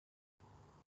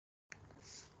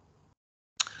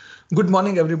Good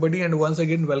morning, everybody, and once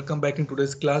again, welcome back in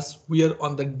today's class. We are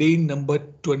on the day number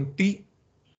 28.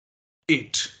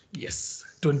 Yes,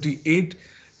 28.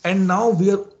 And now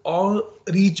we are all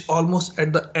reach almost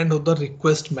at the end of the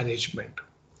request management.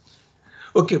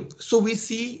 Okay, so we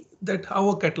see that how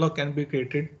a catalog can be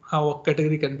created, how a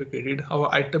category can be created, how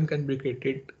an item can be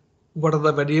created, what are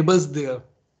the variables there,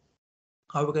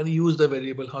 how we can use the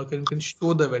variable, how we can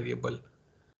show the variable.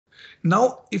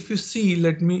 Now, if you see,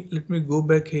 let me go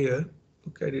back here.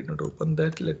 Okay, I did not open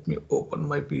that. Let me open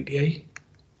my PDI.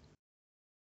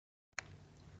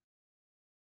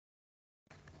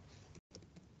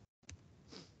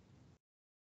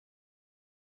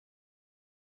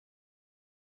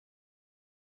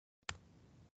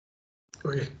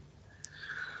 Okay.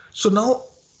 So now,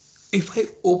 if I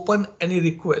open any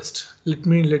request, let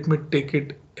me take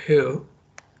it here.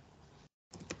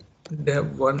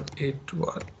 Dev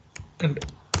 181, and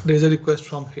there's a request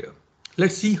from here.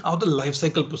 Let's see how the life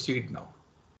cycle proceed now.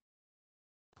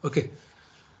 Okay.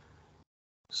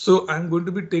 So I'm going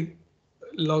to be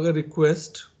log a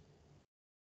request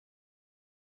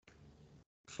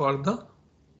for the,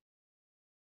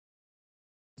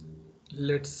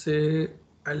 let's say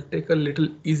I'll take a little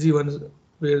easy one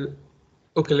where,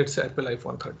 okay, let's say Apple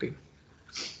iPhone 13.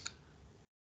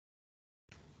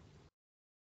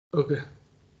 Okay.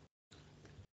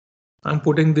 I'm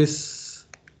putting this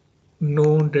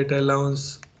no data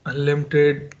allowance,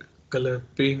 unlimited, color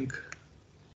pink,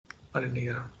 और नहीं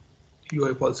यार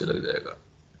UI policy लग जाएगा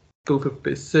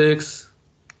 256.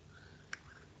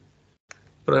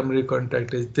 Primary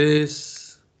contact is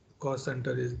this, cost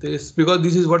center is this, because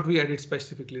this is what we added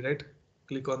specifically, right?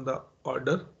 Click on the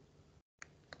order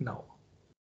now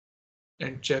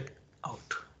and check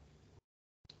out.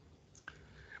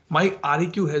 My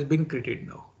REQ has been created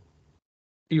now.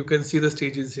 You can see the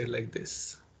stages here like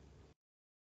this.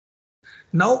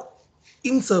 Now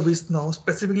in ServiceNow,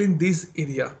 specifically in this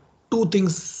area, two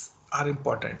things are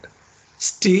important: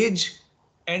 stage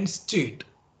and state.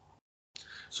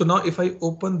 So now if I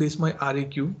open this, my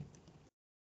REQ,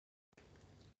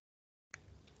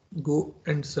 go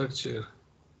and search here.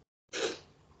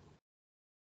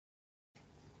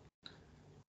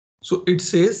 So it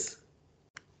says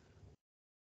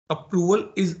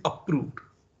approval is approved.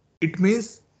 It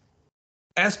means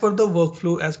as per the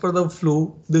workflow, as per the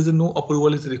flow, there's no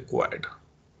approval is required.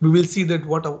 We will see that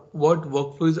what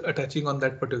workflow is attaching on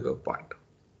that particular part.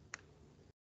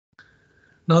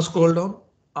 Now scroll down,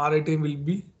 RITM will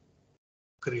be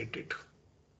created.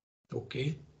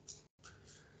 Okay.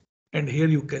 And here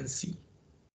you can see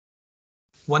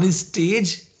one is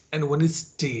stage and one is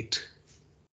state.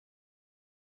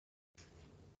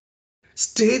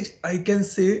 Stage, I can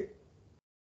say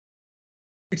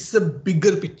it's a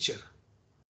bigger picture.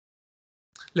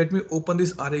 Let me open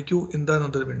this RAQ in the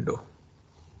another window.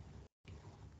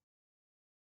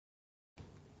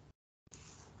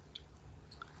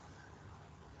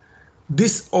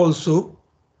 This also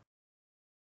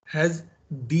has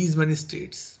these many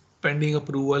states: pending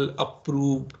approval,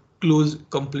 approved, close,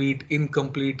 complete,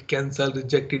 incomplete, cancel,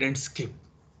 rejected, and skip.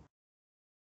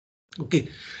 Okay,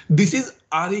 this is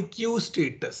RAQ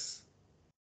status,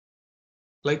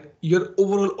 like your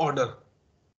overall order,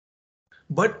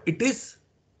 but it is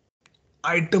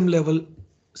item level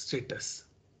status.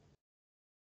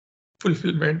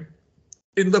 Fulfillment.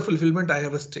 In the fulfillment, I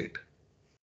have a state: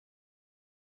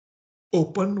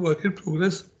 open, work in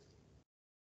progress,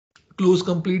 close,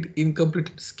 complete,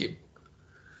 incomplete, skip.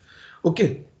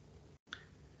 Okay.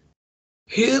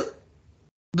 Here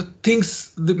the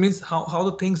things, that means how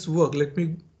the things work. Let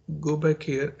me go back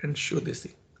here and show this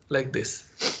like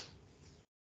this.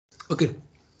 Okay.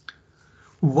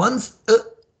 Once a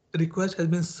request has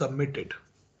been submitted,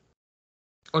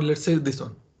 or let's say this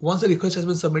one, once a request has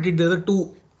been submitted, there are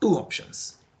two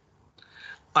options.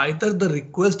 Either the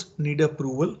request need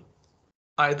approval,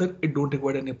 either it don't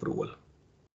require any approval.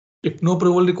 If no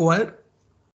approval required,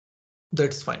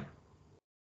 that's fine.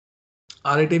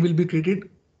 RIT will be created,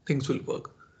 things will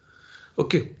work.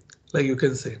 Okay, like you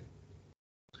can say,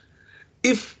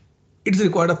 if it's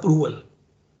required approval,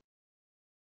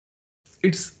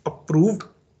 it's approved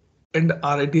and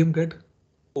RITM get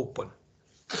open.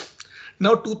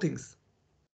 Now two things.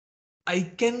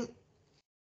 I can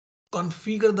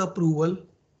configure the approval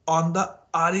on the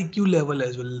REQ level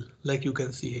as well, like you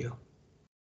can see here.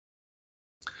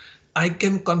 I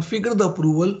can configure the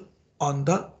approval on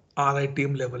the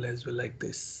RITM level as well, like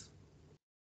this.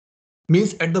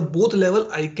 Means at the both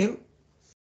level I can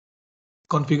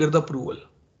configure the approval.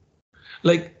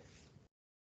 Like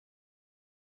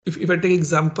if I take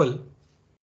example,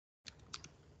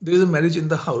 there is a marriage in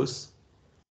the house.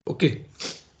 Okay.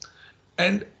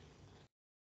 And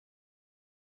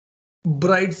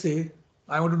bride say,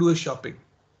 I want to do a shopping.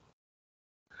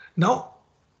 Now,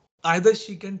 either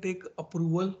she can take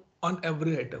approval on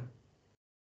every item.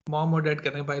 Mom or dad,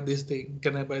 can I buy this thing?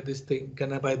 Can I buy this thing?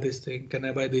 Can I buy this thing? Can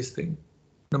I buy this thing?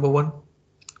 Number one.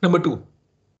 Number two,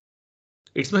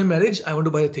 it's my marriage. I want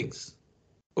to buy things.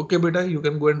 Okay, beta, you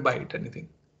can go and buy it, anything.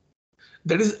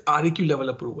 That is REQ level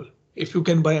approval. If you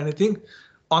can buy anything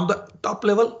on the top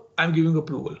level, I'm giving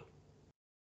approval.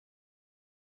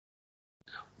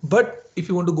 But if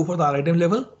you want to go for the R item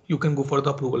level, you can go for the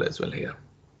approval as well here.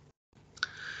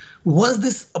 Was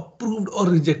this approved or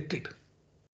rejected?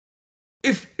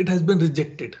 If it has been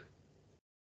rejected,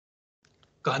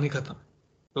 kahani khatam,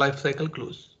 life cycle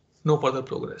close, no further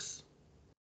progress.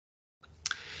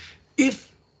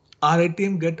 If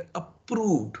RITM get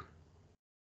approved,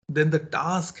 then the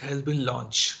task has been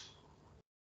launched.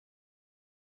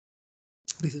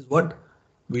 This is what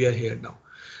we are here now.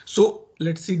 So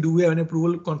let's see, do we have an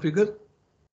approval configure?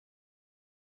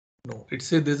 No, it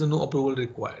says there's no approval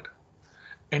required.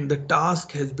 And the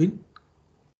task has been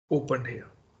opened here.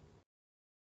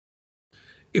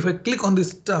 If I click on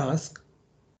this task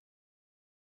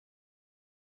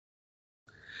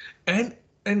and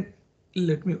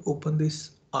let me open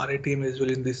this RITM as well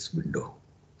in this window,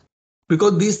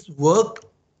 because these work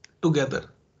together.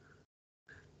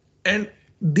 And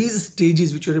these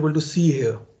stages which you're able to see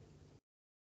here,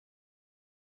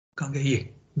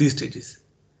 these stages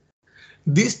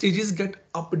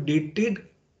get updated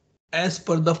as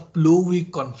per the flow we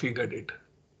configured it.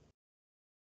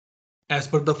 As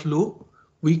per the flow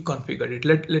we configured it.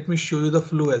 Let me show you the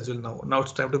flow as well now. Now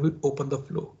it's time to open the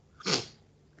flow.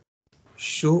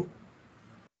 Show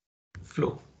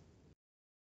flow.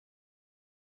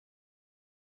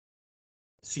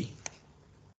 See.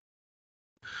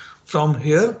 From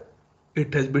here,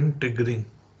 it has been triggering.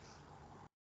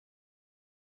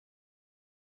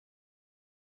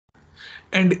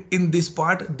 And in this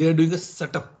part, they are doing a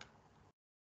setup.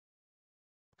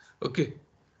 Okay,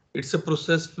 it's a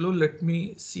process flow. Let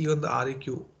me see on the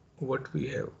REQ what we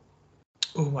have.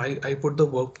 Oh, I put the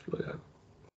workflow here.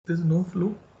 There's no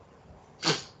flow.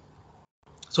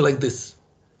 So like this.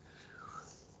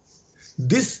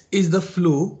 This is the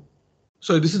flow.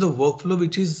 So this is the workflow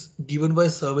which is given by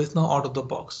ServiceNow out of the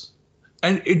box.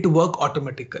 And it works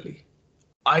automatically.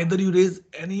 Either you raise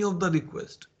any of the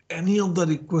request,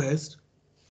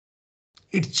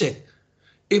 it check.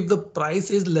 If the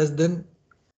price is less than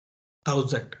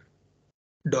 $1,000,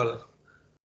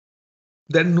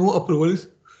 then no approval is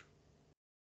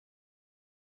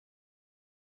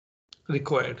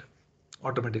required.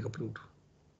 Automatic approved.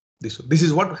 This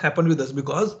is what happened with us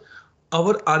because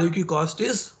our RUQ cost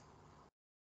is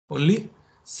only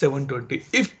 720.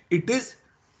 If it is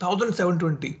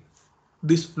 1,720,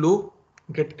 this flow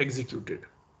get executed.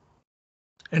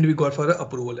 And we got for an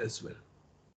approval as well.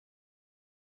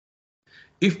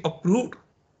 If approved,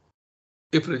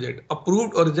 if reject,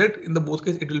 approved or reject, in the both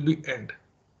case, it will be end.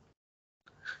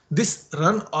 This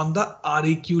run on the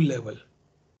REQ level.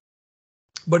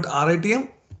 But RITM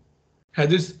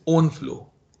has its own flow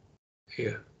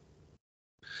here.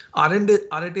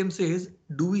 RITM says,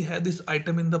 do we have this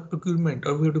item in the procurement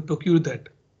or we have to procure that?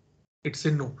 It's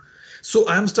a no. So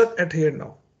I'm stuck at here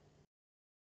now.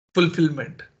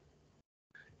 Fulfillment.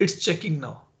 It's checking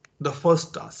now the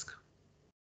first task.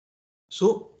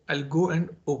 So I'll go and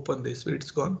open this where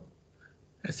it's gone.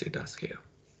 I say task here.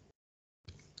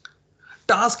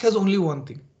 Task has only one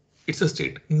thing. It's a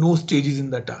state. No stages in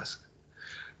the task.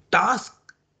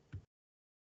 Task,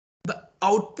 the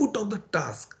output of the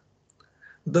task,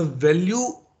 the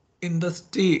value in the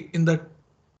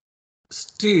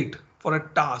state for a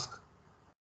task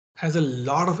has a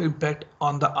lot of impact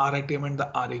on the RITM and the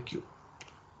RAQ.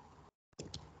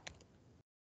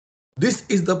 This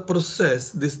is the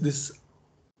process. This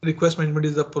request management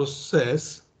is the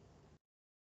process.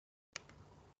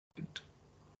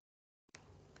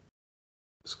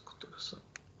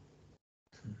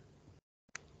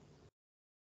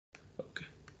 Okay.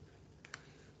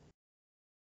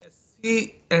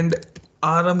 SC and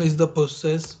RM is the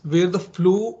process where the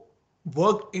flow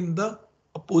work in the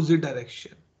opposite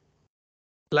direction.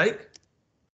 Like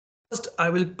first I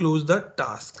will close the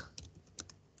task.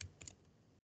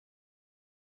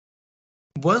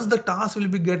 Once the task will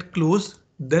be get closed,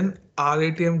 then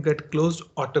RITM get closed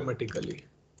automatically.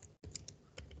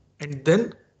 And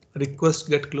then request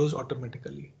get closed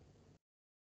automatically.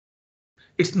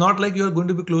 It's not like you are going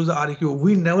to be close the REQ.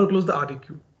 We never close the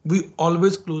REQ. We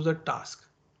always close the task.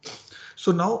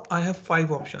 So now I have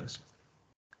 5 options.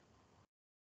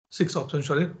 6 options,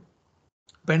 sorry.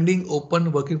 Pending,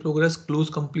 open, work in progress, close,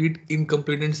 complete,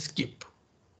 incomplete, and skip.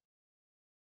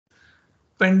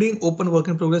 Pending, open, work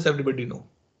in progress, everybody know.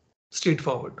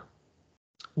 Straightforward.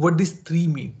 What these three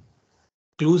mean?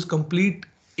 Close, complete,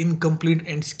 incomplete,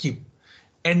 and skip.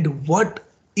 And what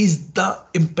is the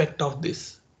impact of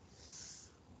this?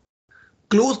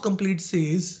 Close complete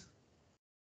says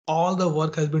all the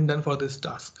work has been done for this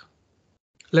task.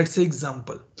 Let's say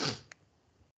example.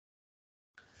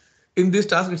 In this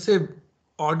task, it's a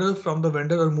order from the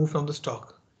vendor or move from the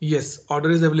stock. Yes, order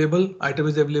is available, item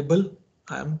is available.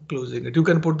 I am closing it. You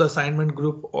can put the assignment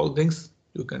group, all things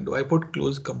you can do. I put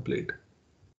close complete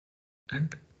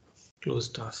and close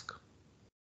task.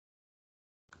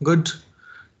 Good.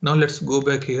 Now let's go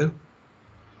back here,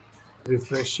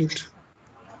 refresh it.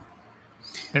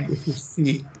 And if you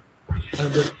see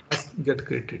another task get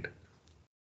created,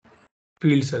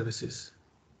 field services.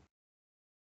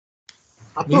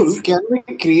 Atul, can we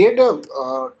create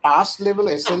a task level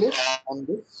SLA on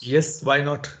this? Yes, why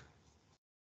not?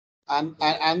 And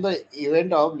the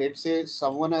event of, let's say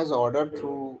someone has ordered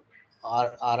through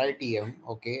RITM,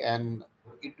 okay, and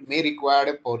it may require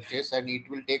a purchase and it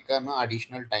will take an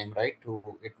additional time, right?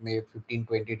 To it may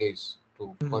 15-20 days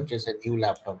to purchase a new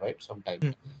laptop, right?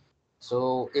 Sometimes.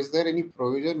 So is there any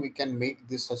provision we can make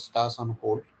this such task on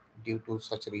hold due to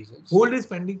such reasons? Hold is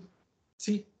pending.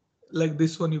 See, like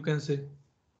this one, you can say.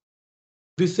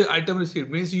 This item received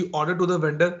means you order to the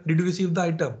vendor. Did you receive the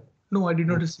item? No, I did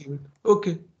not receive it.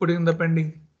 Okay, put it in the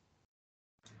pending.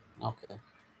 Okay.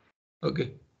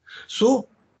 Okay. So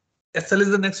SLA is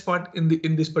the next part in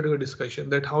this particular discussion,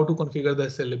 that how to configure the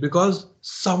SLA, because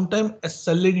sometimes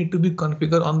SLA need to be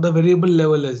configured on the variable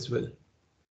level as well.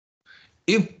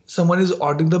 If someone is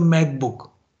ordering the MacBook,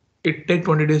 it takes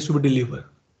 20 days to be delivered.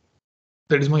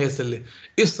 That is my SLA.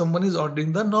 If someone is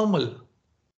ordering the normal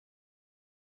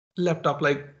laptop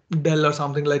like Dell or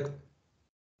something like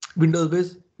Windows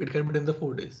based, it can be done in the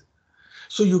 4 days.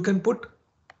 So you can put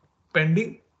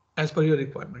pending as per your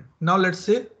requirement. Now let's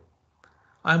say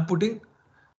I'm putting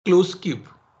close skip.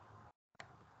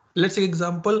 Let's say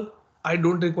example, I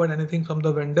don't require anything from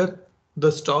the vendor.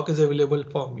 The stock is available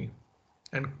for me,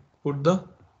 and put the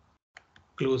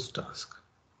close task.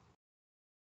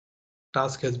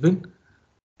 Task has been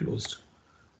closed.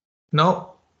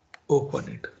 Now open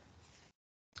it.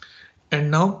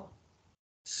 And now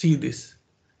see this.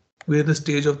 We're at the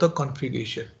stage of the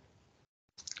configuration.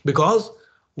 Because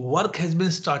work has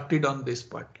been started on this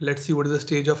part. Let's see what is the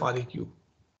stage of REQ.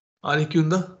 REQ in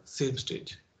the same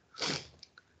stage.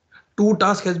 2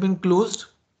 tasks has been closed.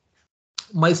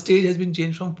 My stage has been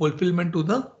changed from fulfillment to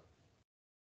the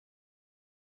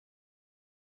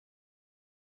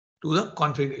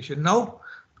configuration. Now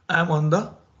I am on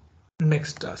the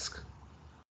next task.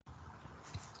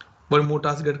 One more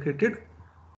task get created.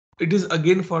 It is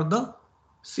again for the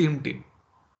same team.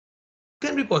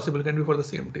 Can be possible, can be for the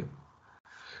same team.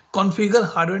 Configure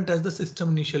hardware and test the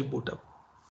system initial boot up.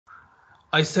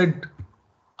 I said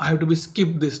I have to be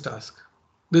skip this task.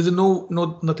 There's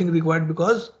nothing required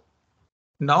because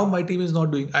now my team is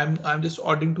not doing. I'm just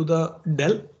ordering to the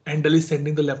Dell and Dell is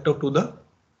sending the laptop to the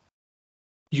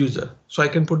user. So I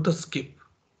can put the skip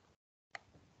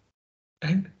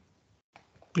and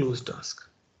close task.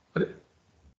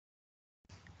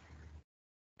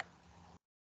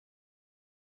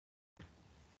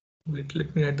 Wait,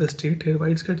 let me add the state here. Why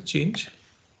it's got change?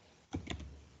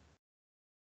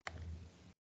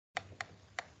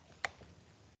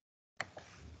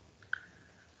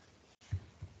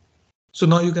 So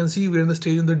now you can see we're in the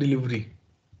stage in the delivery.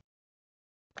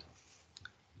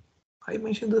 I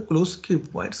mentioned the close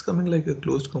skip. Why it's coming like a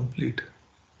closed complete?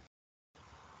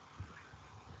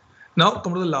 Now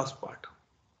come to the last part.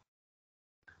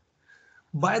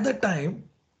 By the time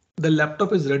the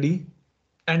laptop is ready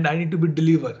and I need to be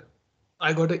delivered,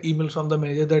 I got an email from the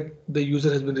manager that the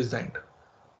user has been resigned.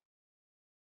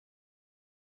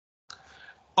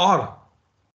 Or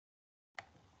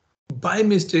by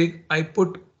mistake, I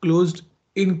put closed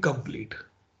incomplete.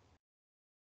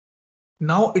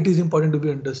 Now it is important to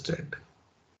be understand.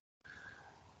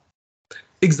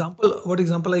 What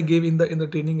example I gave in the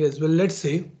training as well. Let's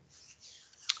say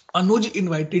Anuj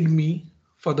invited me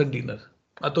for the dinner.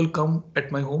 Atul, come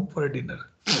at my home for a dinner.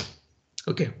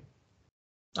 Okay.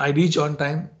 I reach on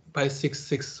time by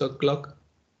 6 o'clock.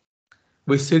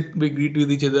 We sit, we greet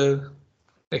with each other,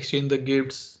 exchange the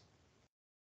gifts.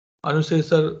 Anuj says,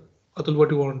 sir, Atul, what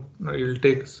do you want? You'll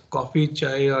take coffee,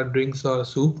 chai, or drinks or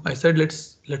soup. I said,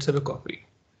 let's have a coffee.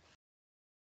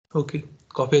 Okay,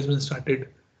 coffee has been started.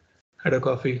 Had a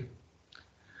coffee.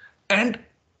 And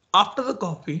after the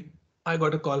coffee, I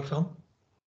got a call from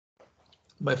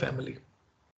my family.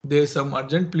 There's some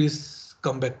urgent, please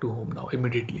come back to home now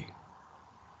immediately.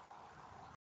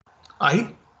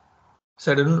 I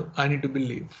said, no, I need to be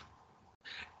leave.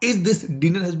 Is this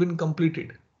dinner has been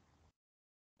completed?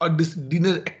 Or this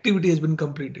dinner activity has been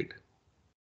completed?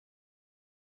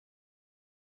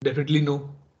 Definitely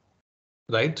no,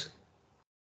 right?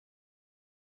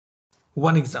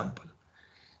 One example.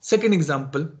 Second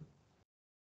example,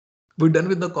 we're done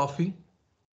with the coffee.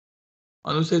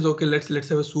 Anu says, okay, let's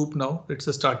have a soup now. It's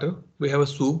a starter. We have a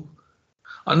soup.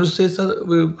 Anu says, sir,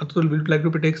 we'd like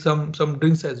to take some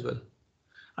drinks as well.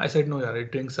 I said, no, yeah,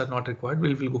 drinks are not required.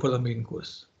 We'll go for the main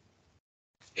course.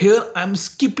 Here I'm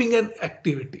skipping an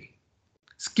activity,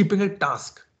 skipping a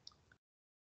task.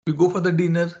 We go for the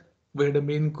dinner, we had a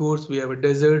main course, we have a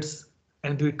desserts,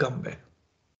 and we come back.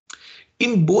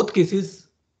 In both cases,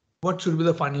 what should be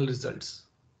the final results?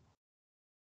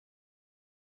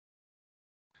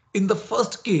 In the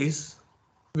first case,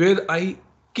 where I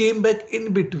came back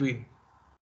in between,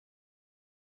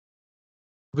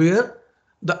 where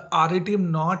the RATM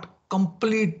not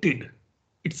completed,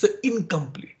 it's a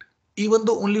incomplete, even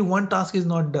though only one task is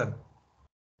not done,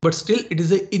 but still it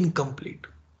is a incomplete.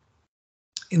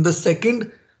 In the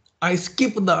second, I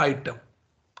skip the item,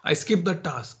 I skip the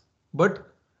task, but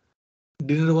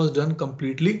dinner was done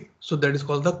completely, so that is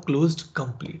called the closed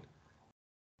complete.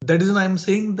 That is why I'm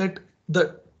saying that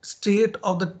the state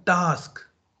of the task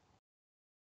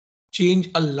change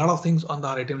a lot of things on the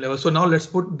RATM level. So now let's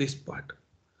put this part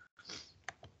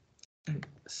and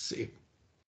save.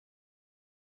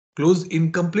 Close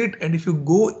incomplete, and if you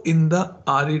go in the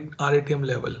RATM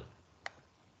level,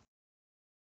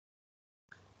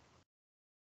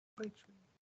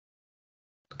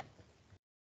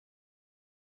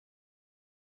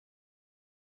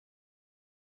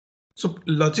 so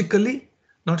logically,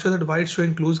 not sure that why it's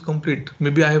showing closed complete.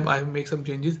 Maybe I have make some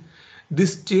changes.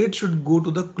 This state should go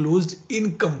to the closed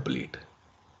incomplete.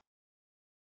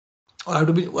 Or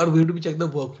we have to be check the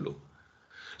workflow.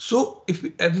 So if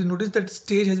we notice that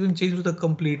stage has been changed to the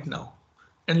complete now.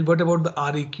 And what about the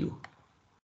REQ?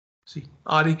 See,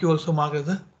 REQ also marked as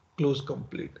a close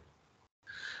complete.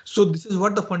 So this is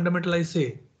what the fundamental I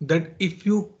say, that if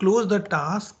you close the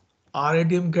task,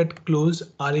 RATM get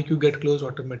closed, REQ get closed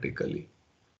automatically.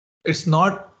 It's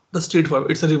not the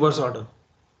straightforward, it's a reverse order.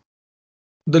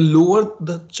 The lower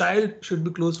the child should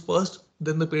be closed first,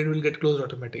 then the parent will get closed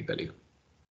automatically.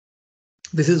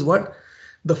 This is what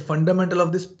the fundamental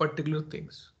of this particular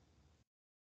things.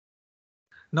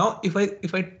 Now, if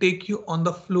I take you on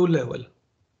the flow level,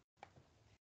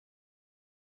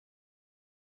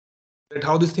 that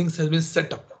how these things has been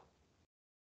set up.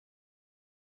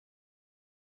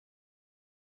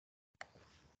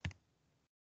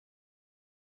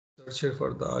 Search here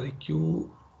for the REQ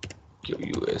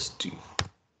QUST.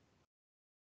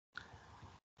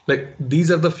 Like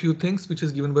these are the few things which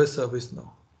is given by service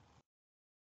now.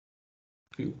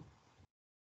 Few.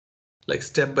 Like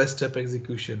step-by-step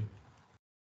execution.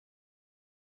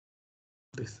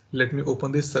 This. Let me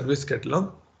open this service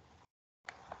catalog.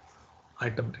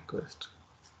 Item request.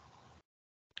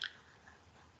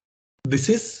 This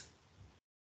is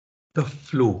the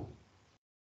flow.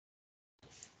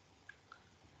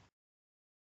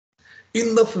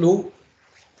 In the flow,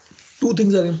 two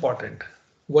things are important.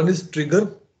 One is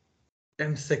trigger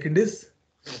and second is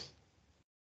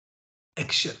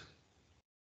action.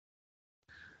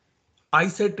 I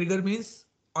said trigger means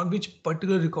on which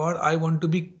particular record I want to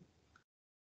be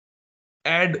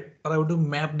add or I want to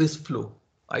map this flow.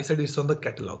 I said it's on the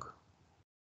catalog.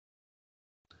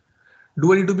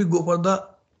 Do I need to be go for the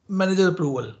manager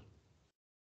approval?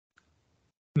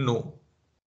 No.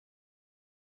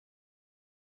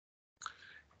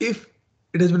 If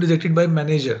it has been rejected by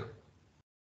manager,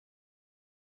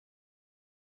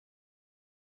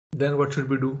 then what should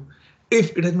we do?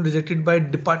 If it has been rejected by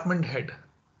department head,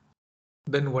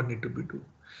 then what need to be do?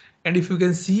 And if you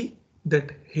can see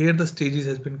that here the stages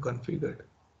has been configured.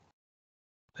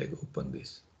 Like open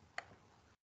this.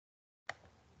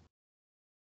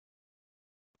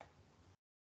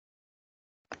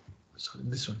 Sorry,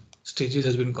 this one. Stages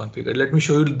has been configured. Let me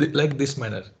show you like this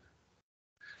manner.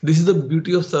 This is the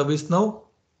beauty of ServiceNow.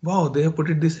 Wow, they have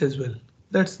put it this as well.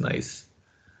 That's nice.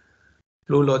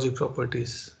 Flow logic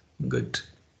properties. Good.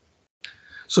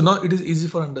 So now it is easy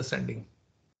for understanding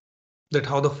that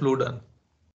how the flow done.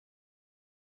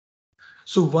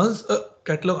 So once a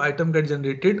catalog item gets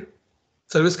generated,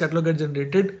 service catalog gets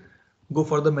generated, go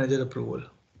for the manager approval.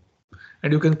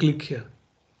 And you can click here.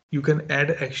 You can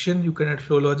add action, you can add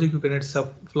flow logic, you can add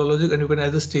sub flow logic, and you can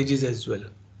add the stages as well.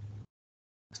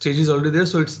 Stage is already there,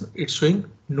 so it's showing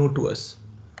no to us.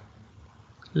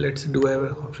 Let's do have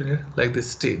an option here like this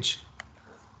stage.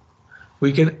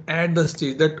 We can add the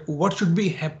stage that what should be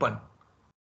happen.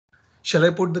 Shall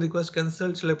I put the request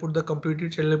cancelled? Shall I put the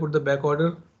completed? Shall I put the back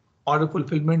order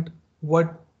fulfillment?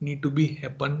 What need to be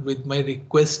happen with my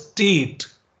request state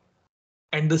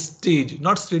and the stage,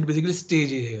 not state, basically stage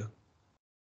here.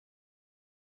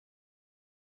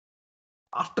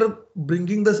 After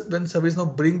bringing this, when service now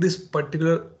bring this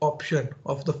particular option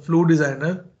of the flow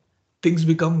designer, things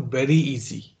become very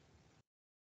easy.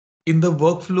 In the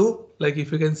workflow, like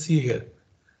if you can see here,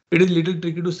 it is little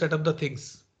tricky to set up the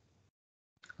things.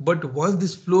 But once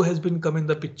this flow has been come in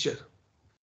the picture,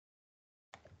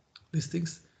 these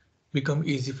things become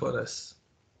easy for us.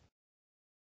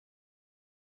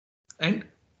 And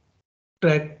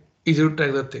easy to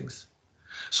track the things.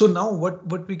 So now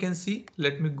what we can see,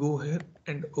 let me go here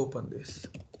and open this.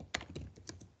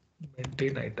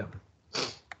 Maintain item.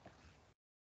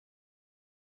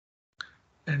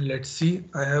 And let's see,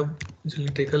 I have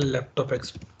take a laptop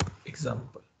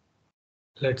example.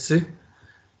 Let's say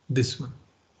this one,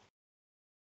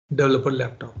 developer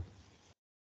laptop.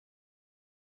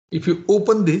 If you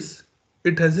open this,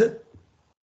 it has a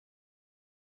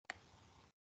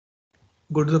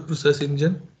go to the process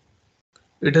engine.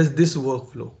 It has this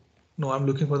workflow. No, I'm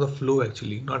looking for the flow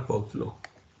actually, not workflow.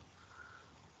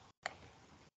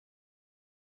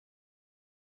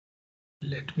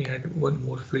 Let me add one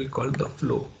more field called the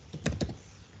flow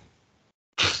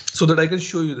so that I can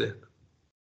show you there.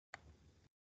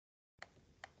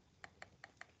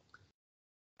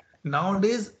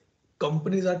 Nowadays,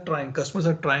 customers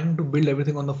are trying to build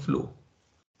everything on the flow.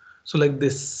 So like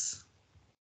this.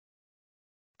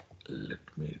 Let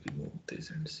me remove this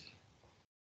and see.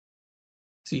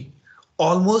 See,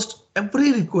 almost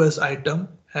every request item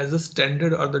has a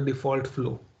standard or the default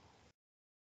flow.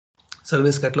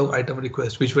 Service catalog item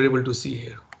request, which we're able to see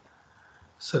here.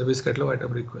 Service catalog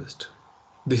item request.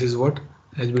 This is what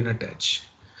has been attached.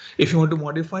 If you want to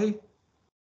modify,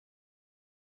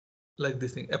 like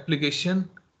this thing, application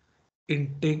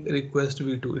intake request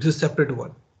v2, it's a separate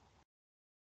one.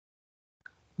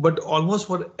 But almost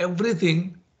for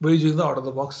everything, we're using the out of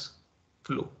the box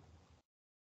flow.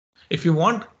 If you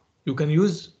want, you can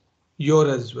use your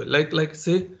as well, like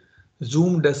say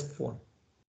Zoom desk phone.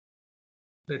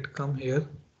 Let's come here.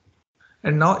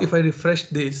 And now if I refresh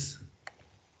this,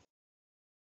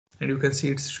 and you can see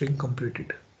it's showing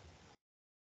completed.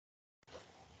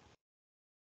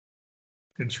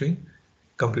 It's showing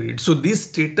completed. So these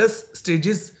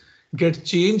stages get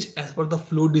changed as per the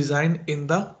flow design in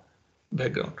the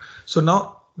background. So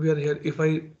now we are here. If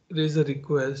I raise a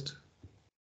request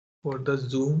for the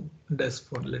Zoom desk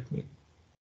phone, let me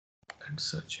and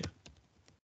search here.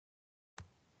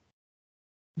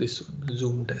 This one,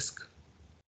 Zoom desk.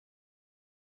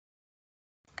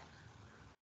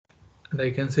 And I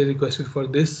can say requested for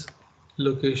this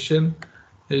location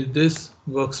is this,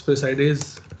 workspace ID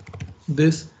is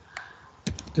this,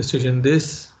 destination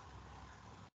this,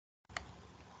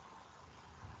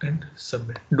 and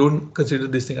submit. Don't consider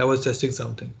this thing. I was testing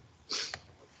something.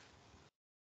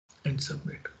 And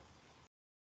submit.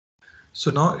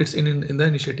 So now it's in the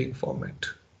initiating format.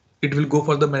 It will go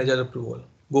for the manager approval,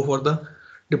 go for the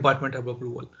department head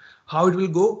approval. How it will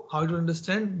go, how to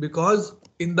understand, because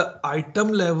in the item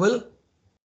level,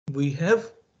 we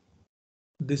have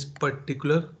this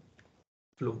particular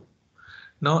flow.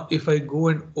 Now, if I go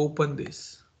and open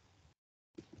this,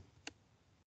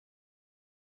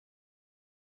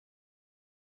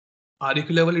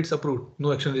 REQ level, it's approved,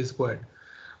 no action is required.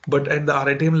 But at the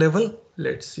RITM level,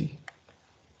 let's see.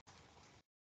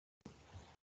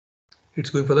 It's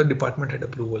going for the department head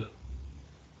approval.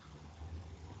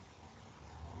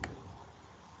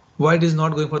 Why it is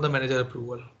not going for the manager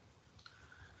approval?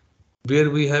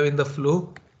 Where we have in the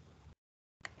flow,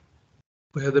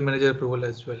 we have the manager approval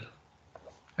as well.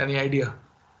 Any idea?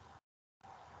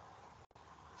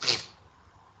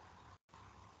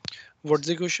 What's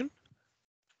the question?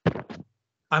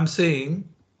 I'm saying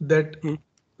that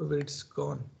where it's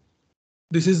gone.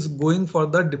 This is going for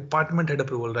the department head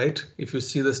approval, right? If you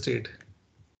see the state.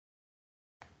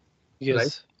 Yes.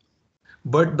 Right?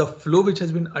 But the flow which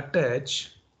has been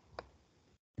attached.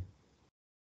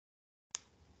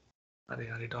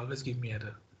 It always gives me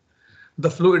error. The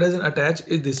flow it has been attached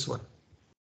is this one.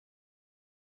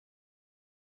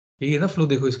 ये ना flow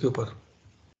देखो इसके ऊपर.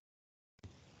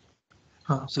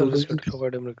 हाँ. Service catalog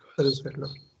item request. Service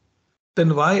catalog.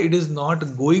 Then why it is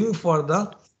not going for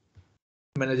the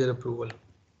manager approval?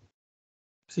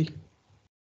 See.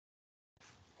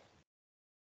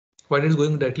 Why it is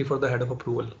going directly for the head of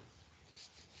approval?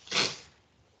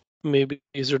 Maybe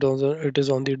it is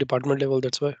on the department level,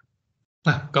 that's why.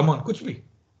 Come on, कुछ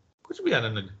भी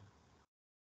आनंद.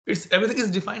 It's everything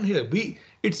is defined here.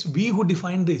 It's we who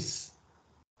define this.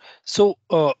 So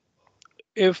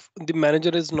if the manager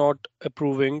is not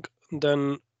approving,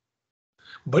 then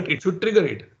But it should trigger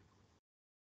it.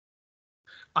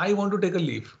 I want to take a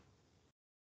leave.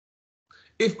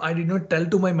 If I did not tell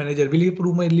to my manager, will he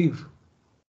approve my leave?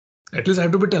 At least I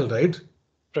have to be tell, right?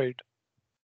 right.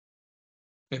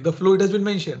 In the flow, it has been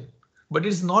mentioned, but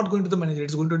it's not going to the manager.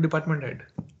 It's going to department head.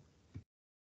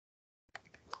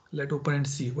 Let's open and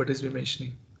see what is been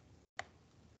mentioning.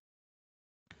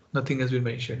 Nothing has been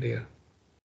mentioned here.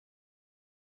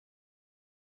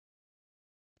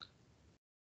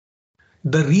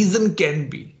 The reason can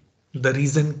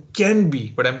be,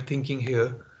 but I'm thinking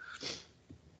here.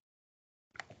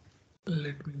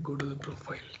 Let me go to the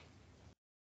profile.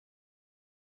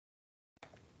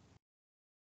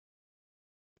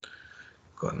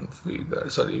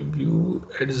 Configure, sorry, view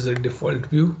as the default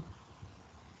view.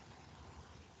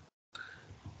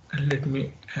 And let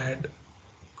me add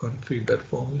configure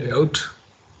form layout.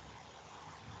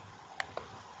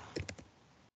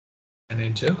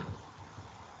 Manager.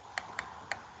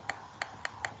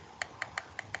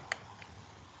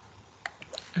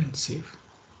 And save.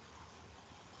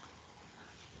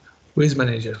 Who is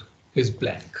manager? Is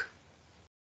blank.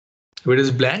 If it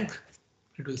is blank,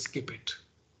 it will skip it.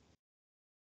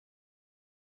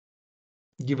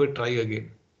 Give a try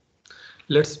again.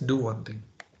 Let's do one thing.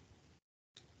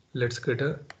 Let's create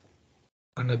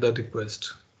another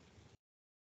request.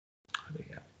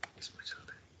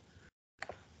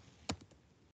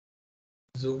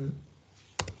 Zoom.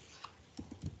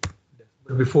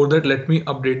 But before that, let me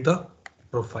update the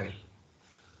profile.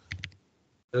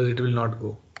 Because it will not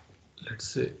go. Let's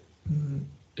say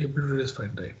able to is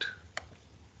fine, right?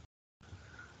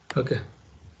 Okay.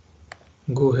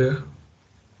 Go here.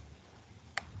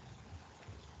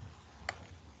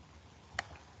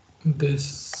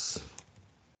 This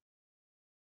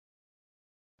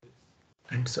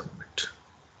and submit.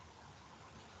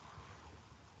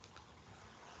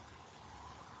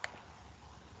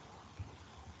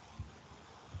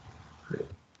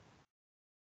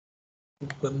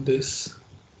 Open this.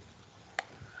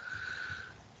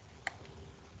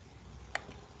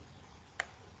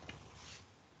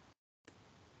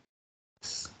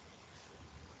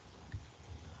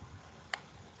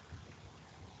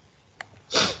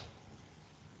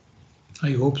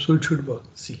 I hope so it should work.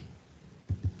 See,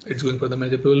 it's going for the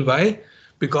manager approval. Why?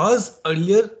 Because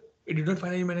earlier it did not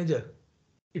find any manager.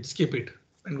 It skip it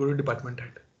and go to department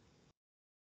head.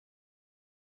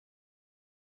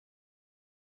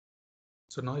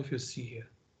 So now if you see here,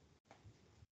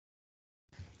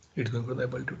 it's going for the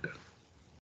able tutor.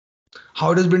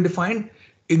 How it has been defined?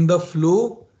 In the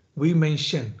flow, we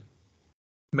mention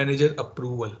manager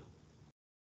approval.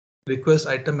 Request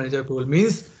item manager approval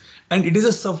means, and it is a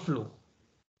subflow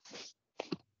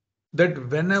that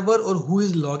whenever or who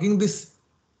is logging this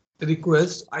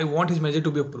request, I want his manager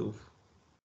to be approved.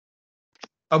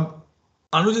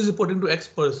 Anuj is reporting to X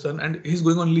person and he's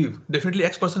going on leave. Definitely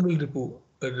X person will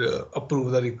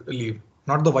approve the leave,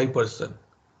 not the Y person.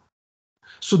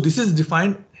 So this is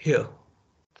defined here.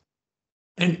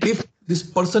 And if this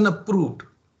person approved,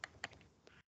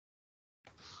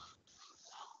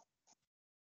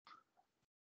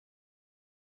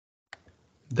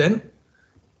 then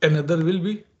another will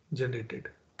be generated.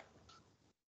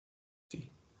 See.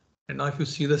 And now if you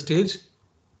see the stage,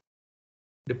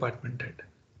 department head.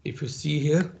 If you see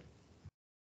here,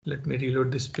 let me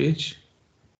reload this page.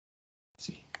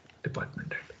 See,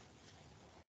 department head.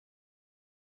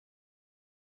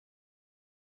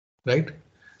 Right?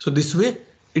 So this way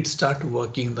it starts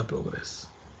working in the progress.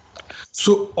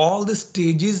 So all the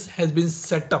stages has been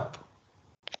set up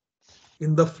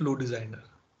in the flow designer.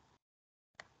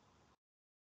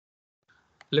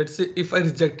 Let's say if I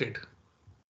reject it,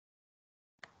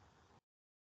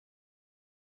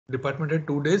 department had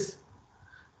 2 days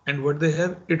and what they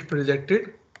have, it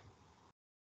rejected,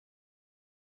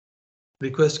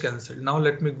 request cancelled. Now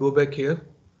let me go back here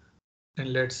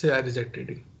and let's say I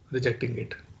rejecting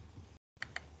it.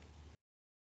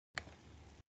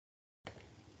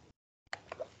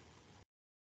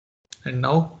 And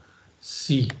now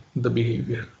see the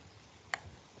behavior.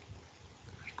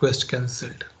 Request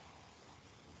cancelled.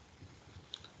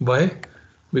 Why?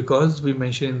 Because we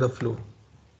mentioned in the flow.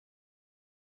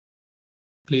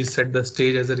 Please set the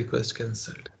stage as a request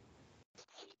cancelled.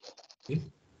 Okay.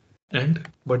 And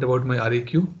what about my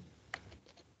RAQ?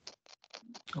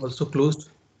 Also closed,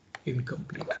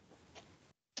 incomplete.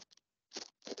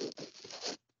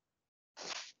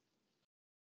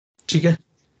 ठीक है,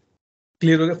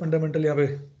 clear हो गया fundamental यहाँ पे.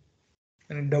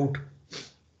 Any doubt?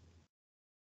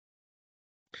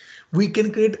 We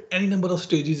can create any number of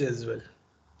stages as well.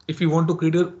 If you want to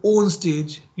create your own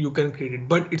stage, you can create it,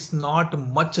 but it's not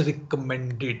much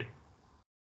recommended.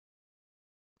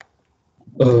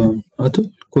 Other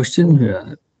question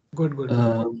here. Good, good.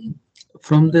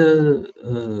 From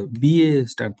the BA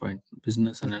standpoint,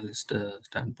 business analyst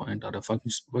standpoint, or a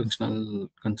functional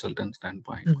consultant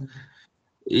standpoint, Mhm.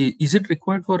 is it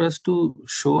required for us to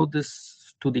show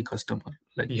this to the customer?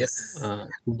 Like, Yes.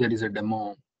 if there is a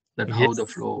demo, that how the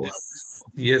Yes. flow works.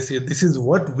 Yes. Yes. Yes. This is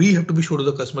what we have to be sure to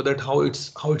the customer, that how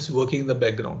it's working in the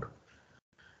background. Okay.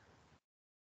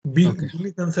 Being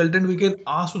a consultant, we can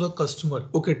ask to the customer,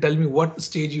 okay, tell me what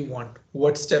stage you want,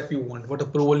 what step you want, what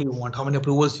approval you want, how many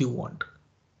approvals you want.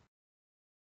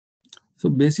 So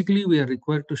basically, we are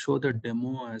required to show the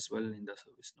demo as well in the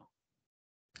service now.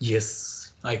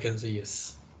 Yes, I can say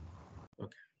yes.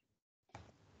 Okay.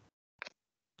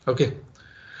 Okay.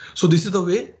 So this is the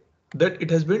way that it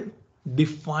has been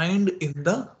defined in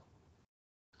the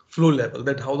flow level,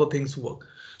 that how the things work.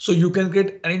 So you can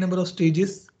get any number of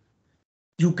stages.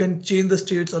 You can change the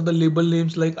states or the label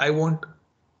names, like I want,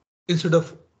 instead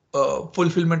of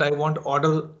fulfillment, I want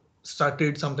order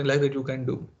started, something like that you can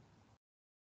do.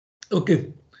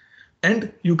 Okay.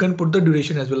 And you can put the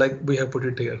duration as well, like we have put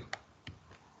it here.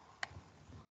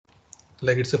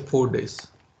 Like it's a 4 days.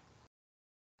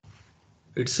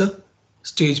 It's a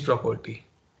stage property.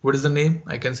 What is the name?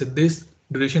 I can say this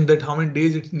duration, that how many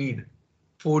days it need.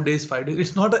 4 days, 5 days.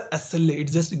 It's not a SLA.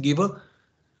 It's just give a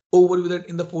overview that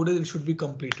in the 4 days it should be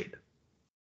completed.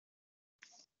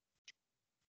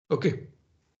 Okay.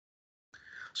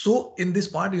 So in this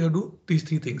part, you have to do these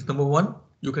 3 things. Number 1,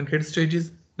 you can create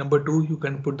stages. Number 2, you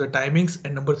can put the timings.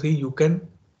 And number 3, you can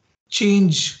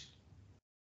change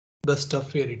the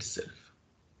stuff here itself.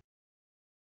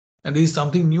 And this is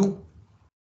something new.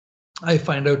 I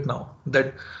find out now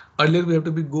that earlier we have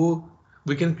to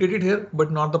we can create it here,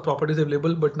 but not the properties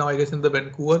available. But now I guess in the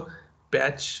Vancouver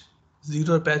patch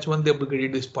 0 or patch 1, they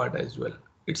upgraded this part as well.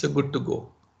 It's a good to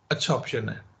go. Acha option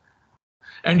hai.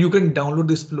 And you can download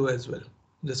this flow as well.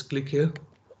 Just click here.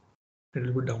 It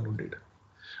will be downloaded.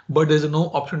 But there's no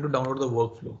option to download the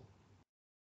workflow.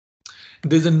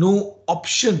 There's no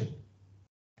option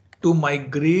to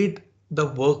migrate the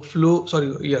workflow.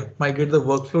 Migrate the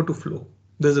workflow to flow.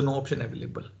 There's no option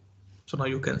available. So now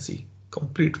you can see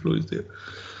complete flow is there.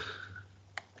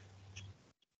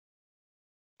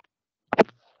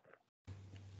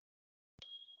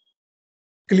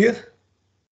 Clear?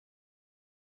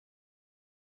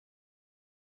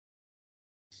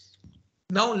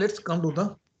 Now let's come to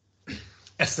the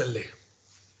SLA.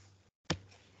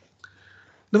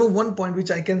 Number 1 point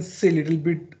which I can say a little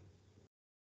bit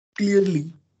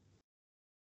clearly,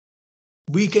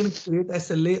 we can create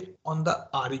SLA on the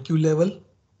REQ level,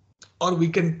 or we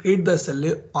can create the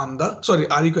SLA on the,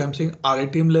 REQ, I'm saying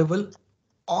RITM level,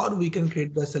 or we can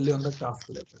create the SLA on the task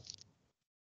level.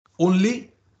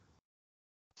 Only,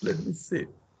 let me say,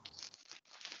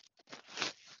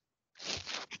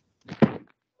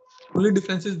 only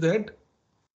difference is that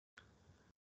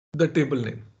the table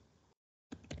name.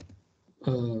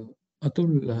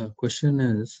 Atul, question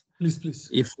is, Please.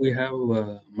 if we have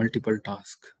multiple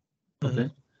tasks, okay,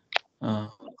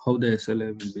 how the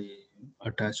SLA will be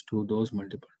attached to those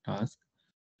multiple tasks,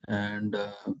 and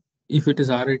if it is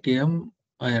RITM,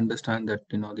 I understand that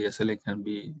the SLA can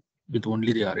be with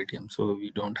only the RITM, so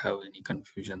we don't have any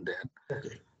confusion there.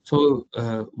 Okay. So,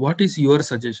 what is your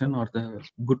suggestion or the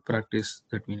good practice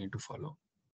that we need to follow?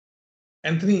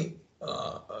 Anthony,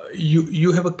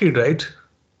 you have a kid, right?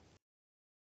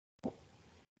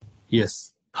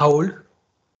 Yes. How old?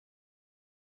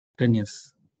 10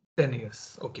 years. 10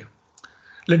 years. Okay.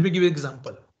 Let me give you an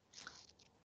example.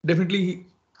 Definitely,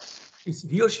 is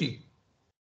he or she?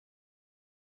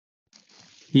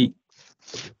 He.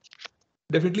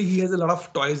 Definitely, he has a lot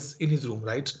of toys in his room,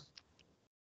 right?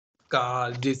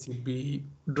 Car, JCB,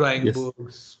 drawing Yes.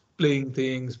 books, playing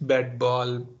things, bat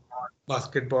ball,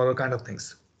 basketball, kind of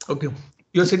things. Okay.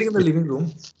 You're sitting in the living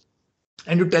room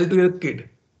and you tell to your kid,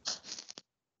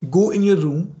 go in your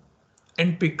room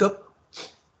and pick up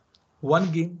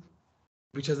one game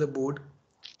which has a board,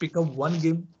 pick up one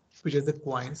game which has the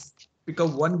coins, pick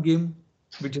up one game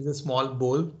which is a small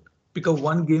bowl, pick up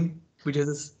one game which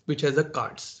has a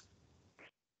cards.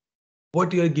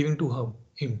 What you are giving to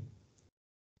him?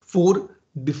 4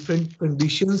 different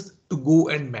conditions to go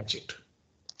and match it.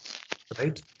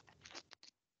 Right?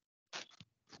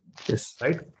 Yes.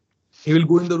 Right? He will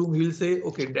go in the room. He will say,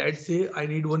 okay, dad say I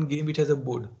need one game which has a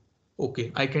board.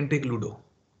 Okay, I can take Ludo.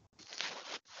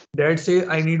 Dad say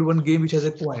I need one game which has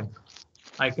a coin.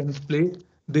 I can play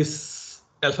this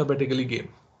alphabetically game.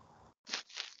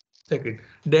 Second,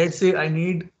 let's say I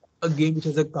need a game which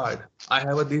has a card. I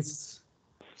have a this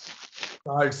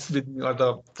cards with me, or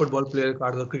the football player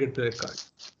card or the cricket player card.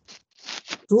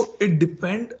 So it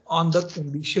depends on the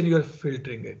condition you are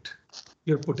filtering it,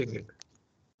 you're putting it.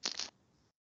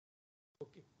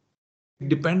 Okay.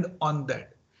 Depend on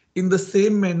that. In the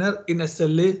same manner, in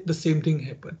SLA, the same thing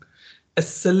happen.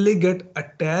 SLA get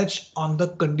attached on the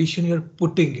condition you're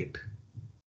putting it.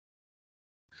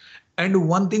 And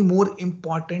one thing more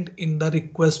important in the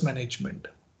request management.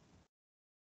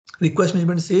 Request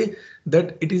management say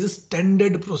that it is a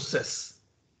standard process.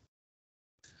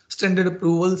 Standard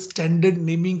approval, standard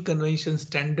naming convention,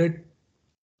 standard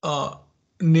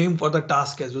name for the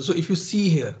task as well. So if you see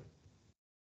here,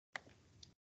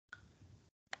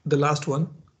 the last one,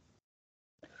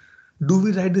 do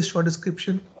we write this short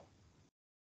description?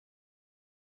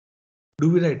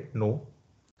 Do we write? No.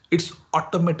 It's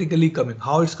automatically coming.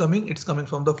 How it's coming? It's coming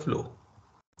from the flow.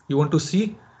 You want to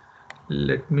see?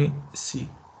 Let me see.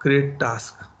 Create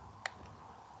task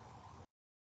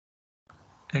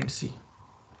and see.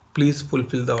 Please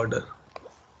fulfill the order.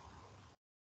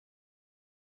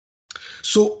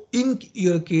 So in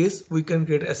your case, we can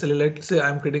create SLA. Let's say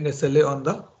I'm creating SLA on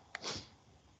the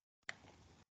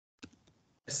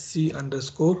SC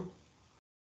underscore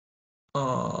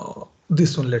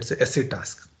this one, let's say essay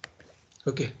task.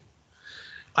 Okay.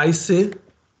 I say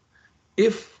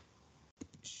if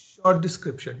short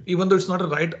description, even though it's not a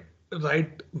right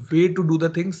way to do the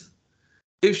things,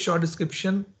 if short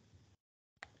description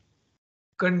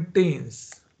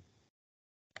contains,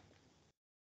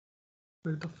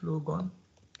 where the flow gone,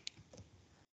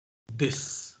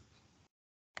 this,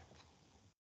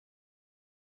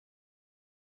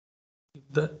 if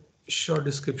the short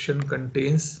description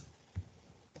contains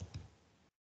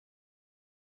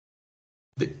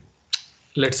the,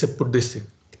 let's say put this in,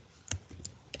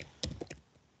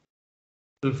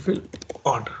 fulfill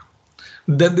order,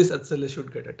 then this SLA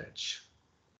should get attached.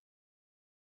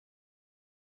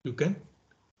 You can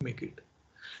make it,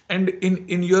 and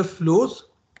in your flows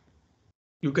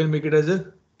you can make it as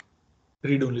a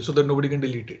read only, so that nobody can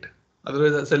delete it,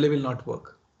 otherwise SLA will not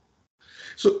work.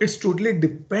 So it's totally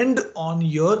depend on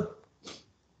your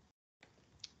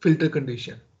filter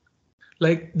condition.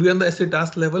 Like we are on the essay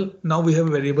task level, now we have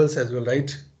variables as well,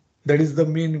 right? That is the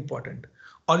main important.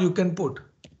 Or you can put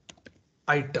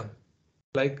item,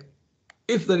 like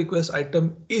if the request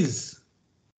item is,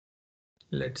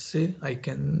 let's say I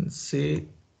can say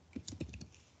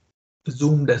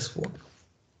Zoom desk phone,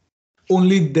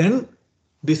 only then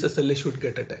this SLA should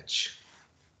get attached.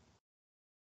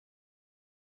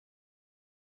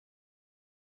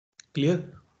 Clear?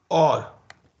 Or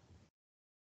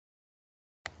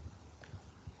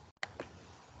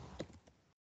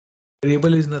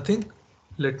variable is nothing.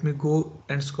 Let me go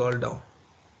and scroll down.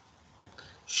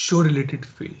 Show related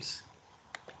fields.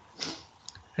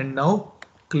 And now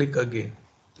click again.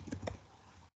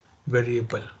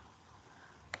 Variable.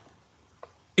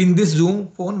 In this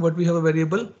Zoom phone, what we have a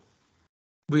variable?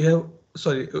 We have,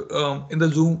 sorry, in the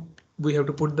Zoom, we have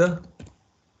to put the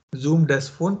Zoom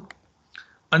desk phone.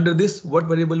 Under this, what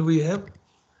variable we have?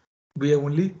 We have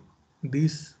only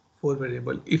these 4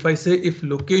 variable. If I say if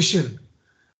location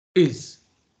is,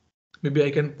 maybe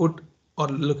I can put, or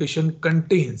location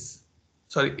contains,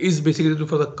 sorry, is basically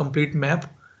for the complete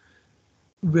map.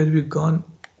 Where we gone?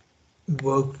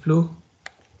 Workflow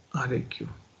RAQ.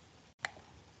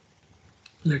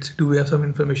 Let's see, do we have some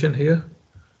information here?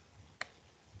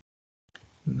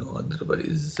 No,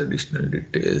 otherwise additional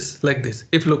details like this.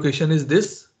 If location is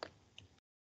this,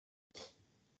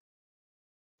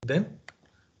 then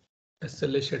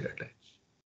SLA should attach.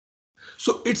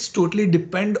 So it's totally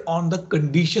depend on the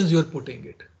conditions you're putting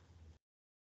it.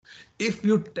 If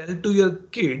you tell to your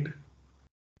kid,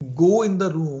 go in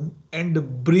the room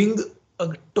and bring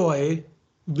a toy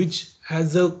which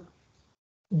has a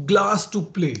glass to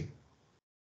play,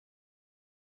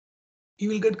 he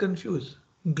will get confused.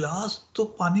 Glass to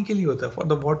पानी के लिए होता है, for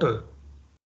the water.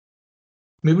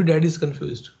 Maybe dad is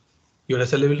confused. Your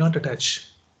SLA will not attach.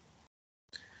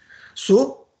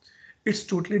 So it's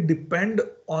totally depend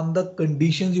on the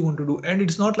conditions you want to do, and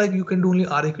it's not like you can do only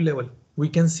RAQ level. We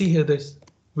can see here this.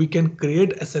 We can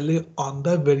create SLA on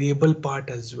the variable part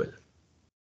as well.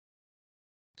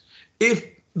 If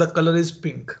the color is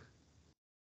pink,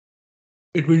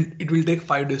 it will take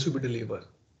 5 days to be delivered.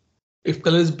 If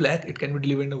color is black, it can be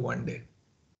delivered in 1 day.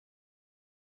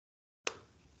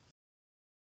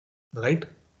 Right?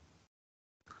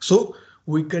 So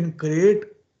we can create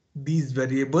these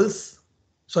variables.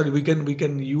 Sorry, we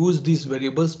can use these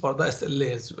variables for the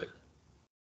SLA as well.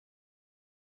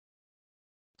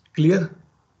 Clear,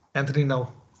 Anthony?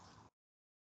 Now.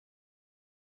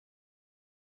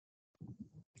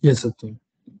 Yes, Atul.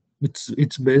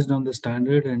 It's based on the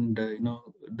standard and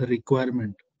the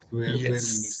requirement where we need to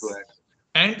Yes. add.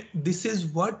 And this is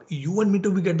what you want me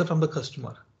to be get from the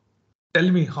customer. Tell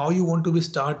me how you want to be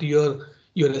start your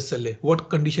SLA. What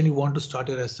condition you want to start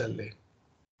your SLA?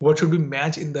 What should be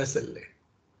match in the SLA?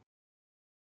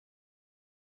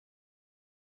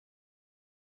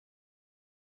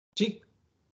 See?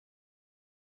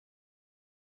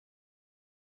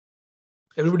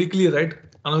 Everybody clear, right?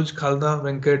 Anuj, Khalda,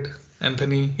 Venkat,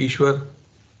 Anthony, Ishwar.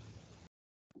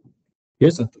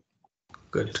 Yes, Atul.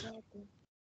 Good.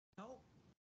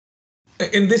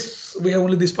 In this, we have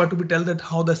only this part to be tell that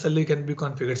how the SLA can be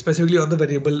configured, specifically on the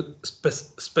variable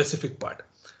specific part.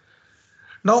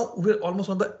 Now we're almost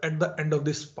on at the end of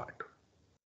this part,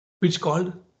 which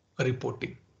called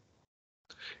reporting.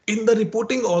 In the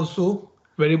reporting also,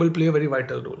 variable play a very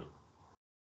vital role.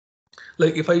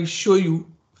 Like if I show you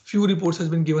few reports has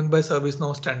been given by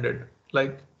ServiceNow standard.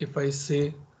 Like if I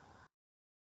say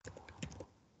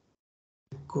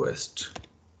request.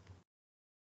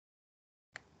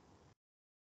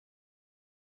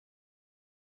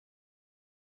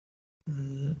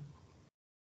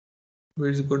 Where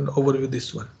is it going to overview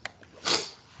this one?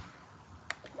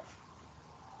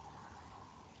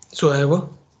 So I have a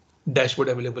dashboard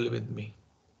available with me.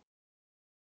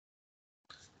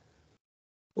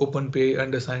 OpenPay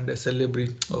undersigned SLA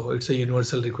breach. Oh, it's a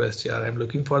universal request. Yeah, I'm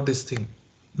looking for this thing,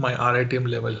 my RITM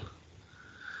level.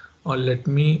 Or let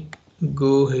me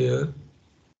go here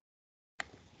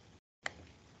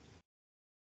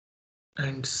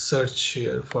and search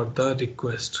here for the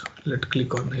request. Let's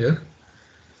click on here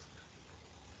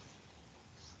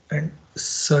and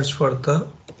search for the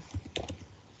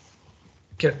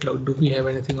catalog. Do we have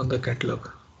anything on the catalog?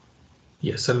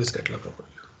 Yes, service catalog.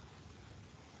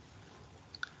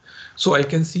 So I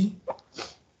can see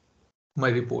my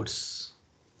reports,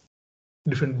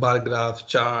 different bar graphs,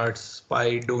 charts,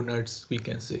 pie, donuts, we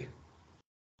can say.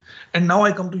 And now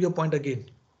I come to your point again,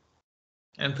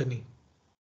 Anthony.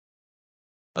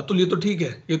 Atul ये तो ठीक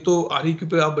है, ये तो REQ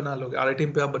पे आप बना लोगे,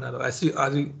 RITM पे आप बना लो, ऐसी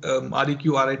REQ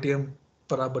RITM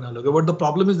पर आप बना लोगे. But the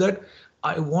problem is that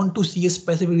I want to see a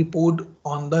specific report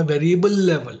on the variable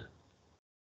level.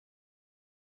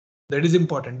 That is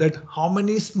important. That how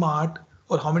many smart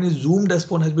or how many Zoom desk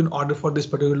phone has been ordered for this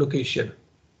particular location.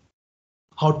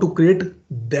 How to create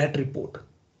that report.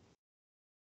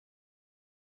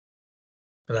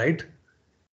 Right?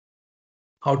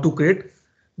 How to create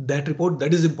that report,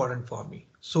 that is important for me.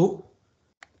 So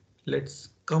let's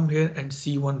come here and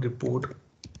see one report.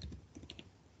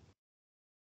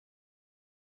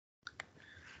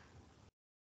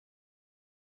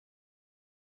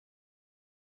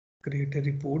 Create a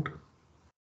report.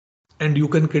 And you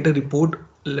can create a report,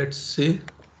 let's say,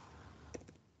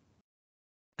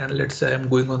 and let's say I'm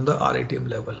going on the RITM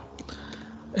level.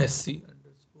 SC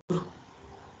underscore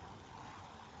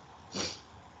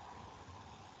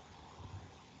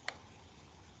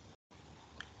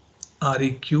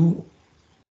REQ,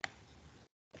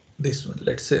 this one,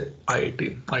 let's say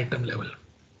item level.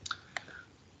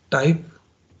 Type,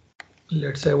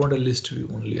 let's say I want a list view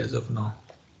only as of now.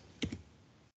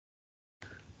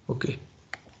 Okay,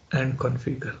 and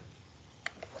configure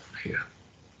here.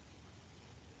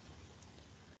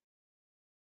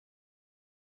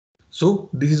 So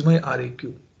this is my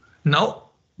REQ. Now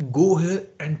go here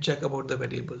and check about the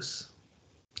variables.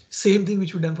 Same thing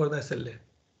which we done for the SLA.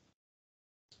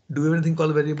 Do we have anything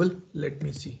called variable? Let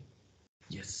me see.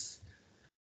 Yes.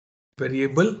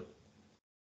 Variable.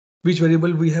 Which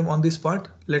variable we have on this part?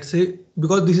 Let's say,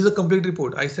 because this is a complete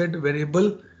report, I said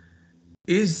variable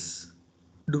is,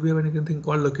 do we have anything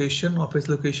called location, office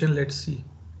location? Let's see.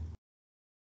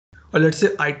 Or let's say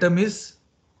item is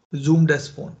Zoom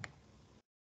desk phone.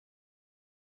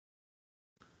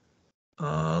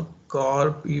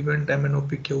 Corp event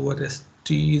MNOPQ over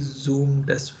ST Zoom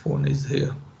desk phone is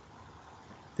here.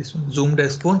 This one, Zoom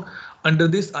desk phone. Under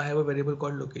this, I have a variable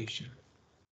called location.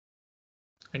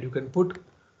 And you can put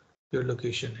your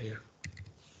location here.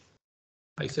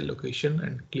 I say location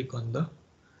and click on the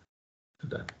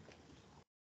done.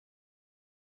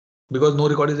 Because no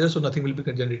record is there, so nothing will be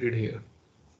generated here.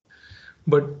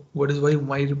 But what is why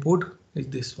my report is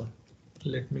this one.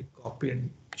 Let me copy and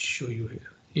show you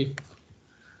here. If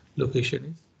location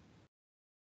is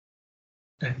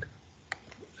and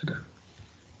done.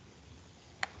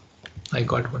 I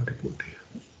got one report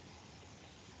here.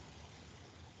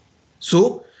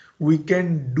 So we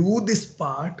can do this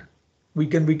part. We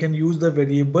can use the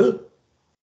variable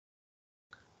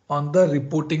on the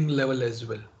reporting level as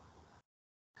well.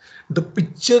 The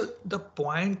picture, the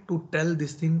point to tell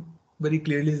this thing very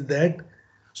clearly is that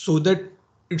so that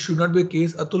it should not be a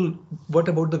case, Atul, what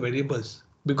about the variables?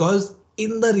 Because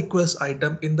in the request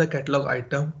item, in the catalog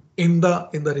item, in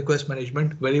the request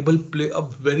management, variable play a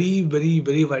very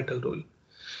vital role.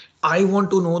 I want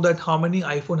to know that how many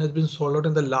iPhone has been sold out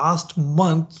in the last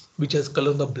month, which has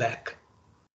color the black.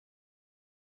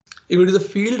 If it is a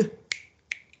field,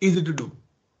 easy to do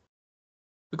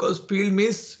because field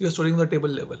means you're storing the table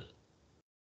level.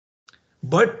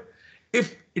 But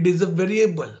if it is a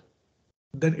variable,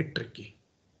 then it's tricky.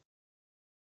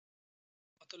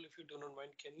 Atul, if you do not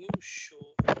mind, can you show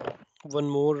one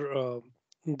more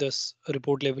this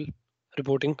report level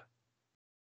reporting?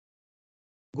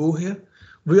 Go here.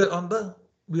 We are on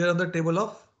the table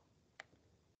of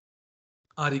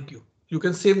REQ. You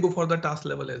can same go for the task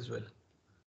level as well.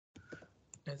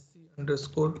 SC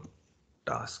underscore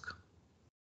task.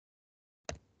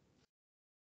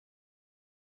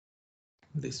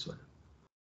 This one.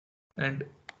 And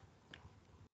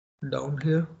down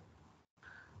here.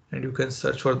 And you can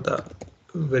search for the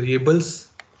variables.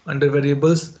 Under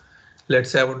variables, let's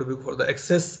say I want to be for the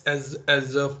access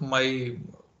as of my,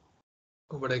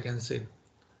 what I can say,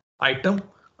 item.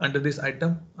 Under this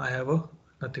item, I have a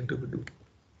nothing to do.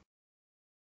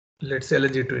 Let's say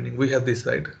LNG training. We have this,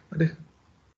 right?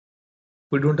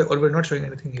 We don't have, or we're not showing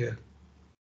anything here.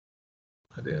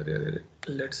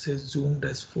 Let's say zoomed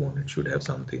as phone. It should have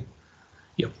something.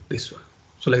 Yep, this one.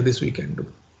 So like this we can do.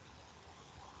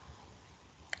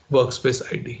 Workspace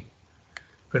ID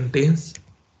contains.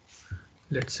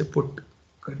 Let's say put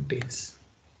contains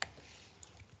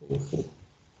 04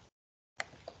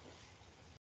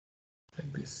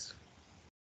 like this.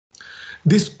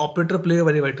 This operator play a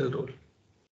very vital role.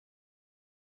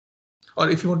 Or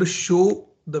if you want to show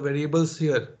the variables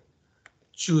here,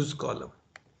 choose column.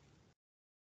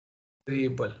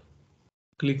 Variable.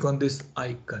 Click on this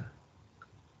icon.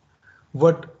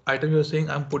 What item you're saying?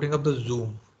 I'm putting up the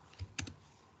zoom.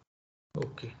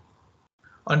 Okay.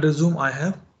 Under zoom, I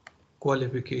have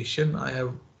qualification. I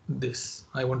have this.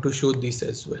 I want to show this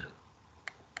as well.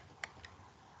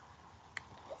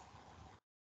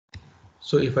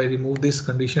 So if I remove this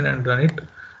condition and run it,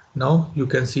 now you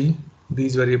can see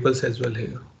these variables as well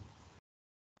here.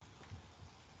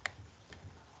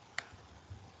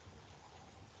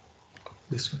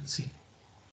 This one, see.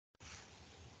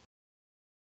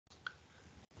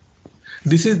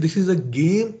 This is a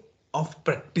game of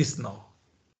practice now.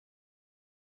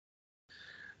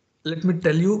 Let me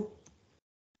tell you,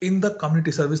 in the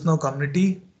community, ServiceNow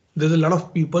community, there's a lot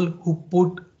of people who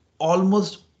put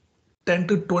almost 10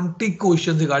 to 20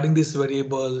 questions regarding this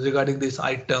variable, regarding this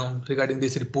item, regarding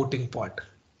this reporting part.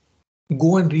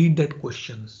 Go and read that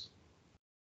questions.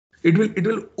 It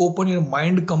will open your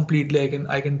mind completely.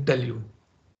 I can tell you.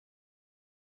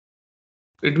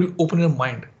 It will open your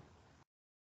mind.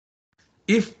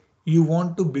 If you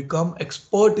want to become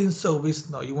expert in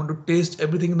ServiceNow, you want to taste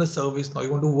everything in the ServiceNow,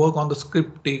 you want to work on the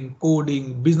scripting,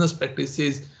 coding, business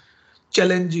practices,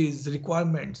 challenges,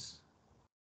 requirements,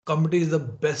 community is the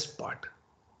best part.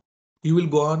 You will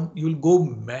go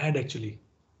mad actually.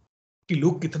 कि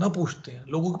लोग कितना पूछते हैं,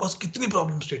 लोगों के पास कितनी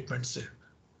problem statements है.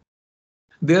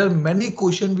 There are many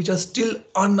questions which are still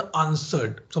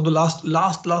unanswered from the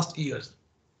last years.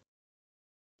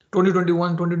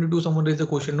 2021, 2022, someone raised a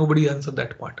question, nobody answered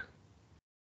that part.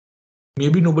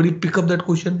 Maybe nobody pick up that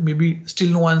question, maybe still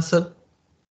no answer.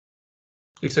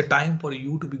 It's a time for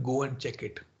you to go and check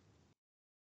it.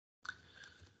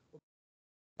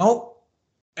 Now,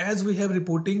 as we have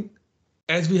reporting,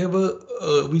 as we have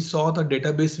we saw the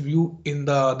database view in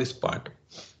this part.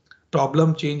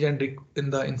 Problem, change, and in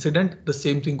the incident, the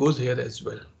same thing goes here as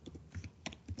well.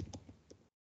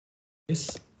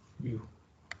 This view.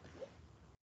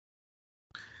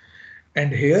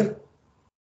 And here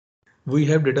we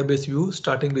have database view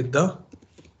starting with the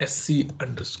SC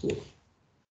underscore.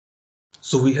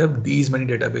 So we have these many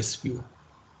database view.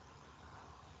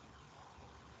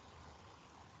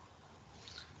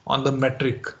 On the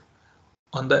metric,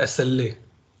 on the SLA,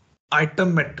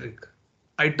 item metric,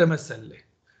 item SLA,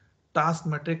 task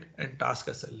metric, and task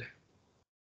SLA.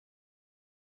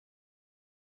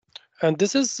 And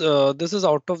this is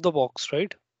out of the box,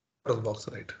 right? Out of the box,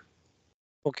 right?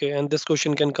 Okay, and this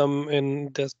question can come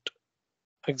in this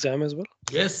exam as well?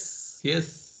 Yes,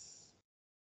 yes.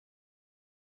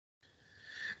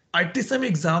 ITSM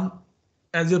exam,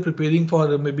 as you're preparing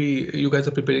for, maybe you guys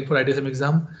are preparing for ITSM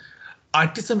exam.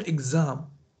 ITSM exam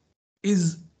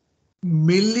is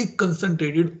mainly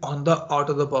concentrated on the out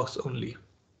of the box only.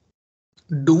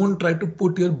 Don't try to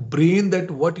put your brain that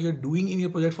what you're doing in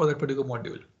your project for that particular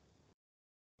module.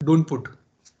 Don't put.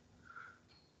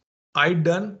 I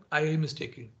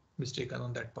mistaken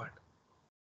on that part.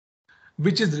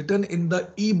 Which is written in the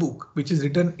ebook, which is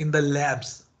written in the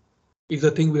labs, is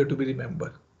the thing we have to be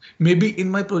remember. Maybe in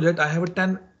my project I have a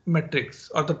 10 metrics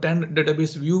or the 10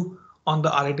 database view on the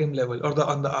RITM level or the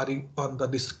on the RE on the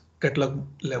this catalog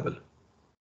level.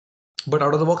 But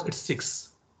out of the box it's 6.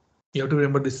 You have to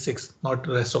remember this 6, not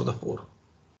the rest of the 4.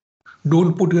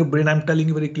 Don't put your brain. I'm telling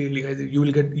you very clearly, guys. You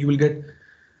will get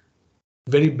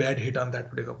very bad hit on that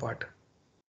particular part.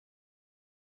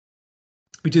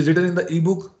 Which is written in the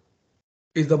ebook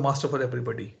is the master for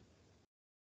everybody.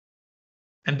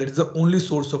 And that is the only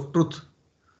source of truth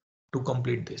to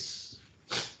complete this.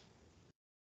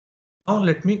 Now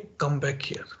let me come back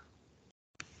here.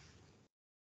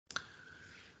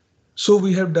 So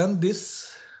we have done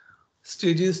this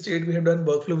stages, state, we have done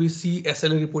workflow, we see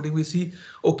SLA reporting, we see,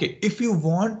 okay, if you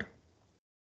want,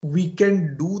 we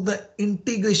can do the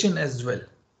integration as well.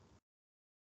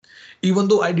 Even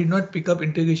though I did not pick up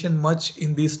integration much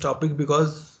in this topic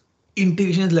because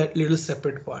integration is like little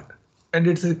separate part and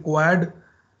it's required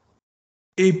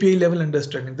API level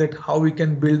understanding that how we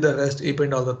can build the REST API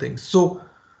and all the things. So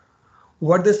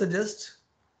what they suggest,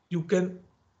 you can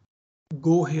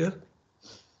go here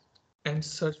and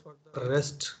search for the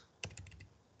REST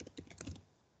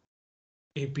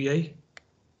API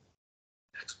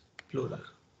Explorer.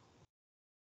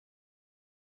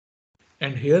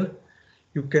 And here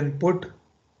you can put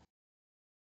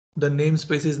the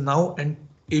namespaces now and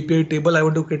API table. I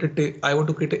want to create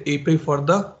an API for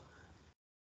the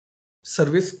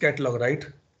service catalog, right?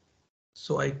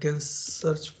 So I can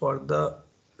search for the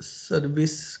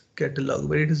service catalog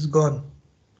where it is gone.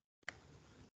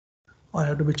 I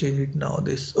have to be changing it now.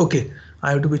 This okay.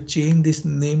 I have to be change this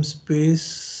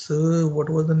namespace. What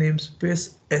was the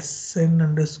namespace? SN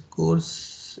underscore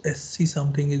SC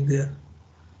something is there.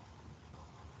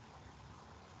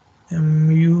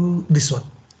 MU this one.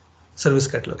 Service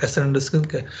catalog. SN underscore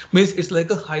means it's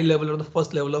like a high level or the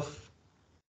first level of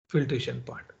filtration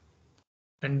part.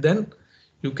 And then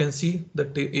you can see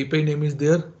that the API name is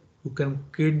there. You can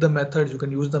create the methods. You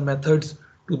can use the methods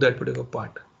to that particular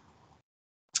part.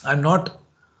 I'm not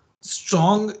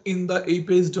strong in the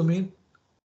APIs domain,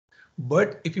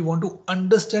 but if you want to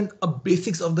understand a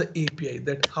basics of the API,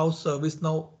 that how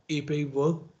ServiceNow API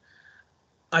work,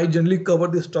 I generally cover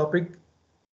this topic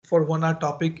for 1 hour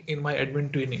topic in my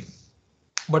admin training.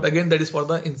 But again, that is for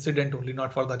the incident only,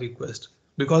 not for the request,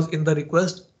 because in the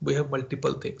request we have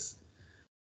multiple things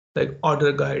like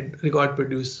order guide, record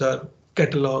producer,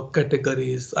 catalog,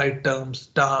 categories, items,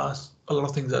 tasks, a lot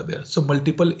of things are there. So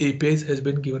multiple APIs has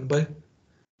been given by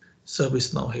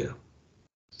ServiceNow here.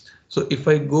 So if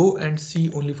I go and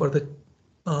see only for the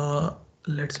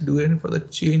let's do it for the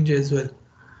change as well.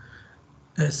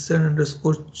 SN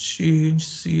underscore change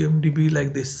CMDB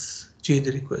like this change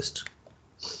request.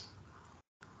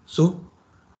 So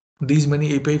these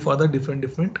many API for the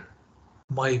different.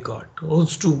 My God, oh,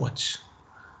 it's too much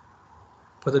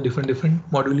for the different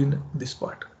module in this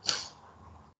part.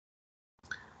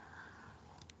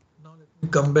 Now let me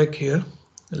come back here.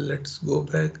 Let's go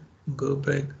back. And go.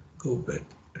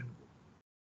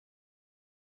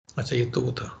 अच्छा ये तो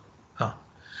वो था हाँ.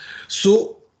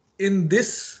 So in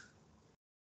this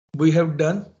we have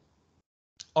done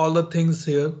all the things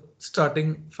here,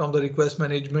 starting from the request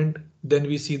management, then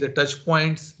we see the touch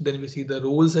points, then we see the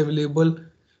roles available,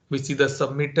 we see the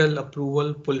submittal,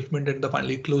 approval, fulfillment, and the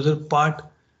finally closure part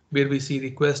where we see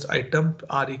request item,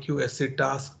 REQ, SC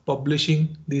task,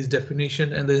 publishing, these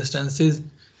definition and the instances.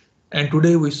 And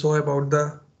today we saw about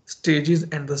the stages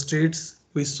and the states.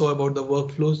 We saw about the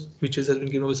workflows, which has been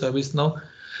given by ServiceNow,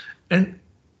 and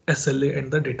SLA and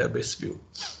the database view.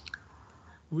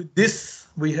 With this,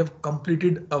 we have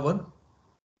completed our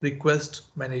request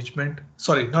management,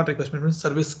 sorry, not request management,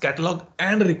 service catalog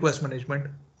and request management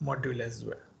module as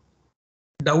well.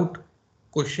 Doubt,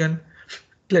 question,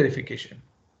 clarification.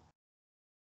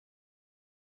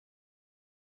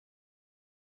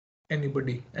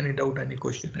 Anybody, any doubt, any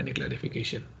question, any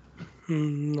clarification?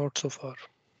 Not so far.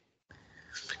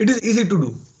 It is easy to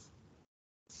do.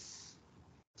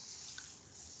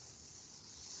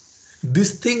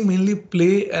 This thing mainly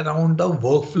play around the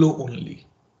workflow only,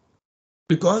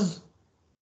 because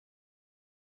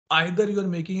either you are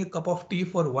making a cup of tea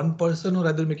for one person or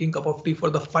either making a cup of tea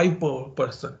for the 5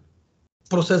 person.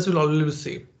 Process will always be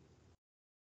same.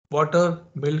 Water,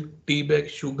 milk, tea bag,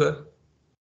 sugar.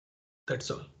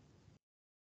 That's all.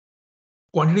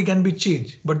 Quantity can be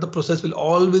changed, but the process will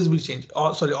always be changed.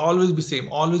 Always be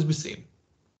same. Always be same.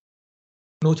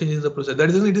 No changes in the process. That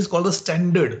is why it is called the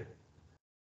standard.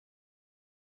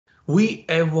 We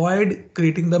avoid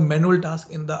creating the manual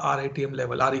task in the RITM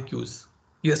level, REQs.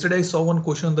 Yesterday I saw one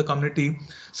question in the community.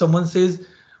 Someone says,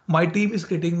 my team is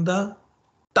creating the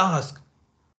task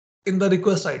in the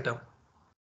request item.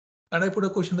 And I put a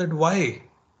question that why?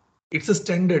 It's a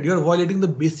standard. You're violating the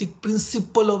basic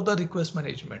principle of the request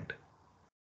management.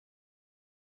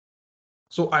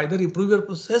 So either improve your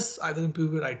process, either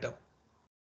improve your item.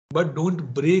 But don't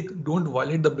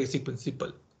violate the basic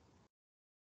principle.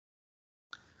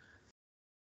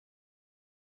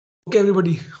 Okay,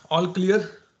 everybody, all clear?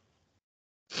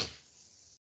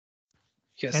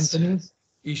 Yes. Anthony,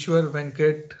 Ishwar,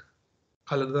 Venkat,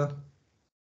 Khalada.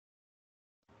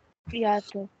 Yeah,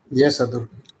 sir. Yes, Atul.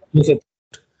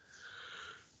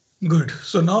 Good.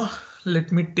 So now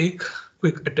let me take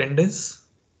quick attendance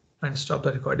and stop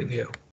the recording here.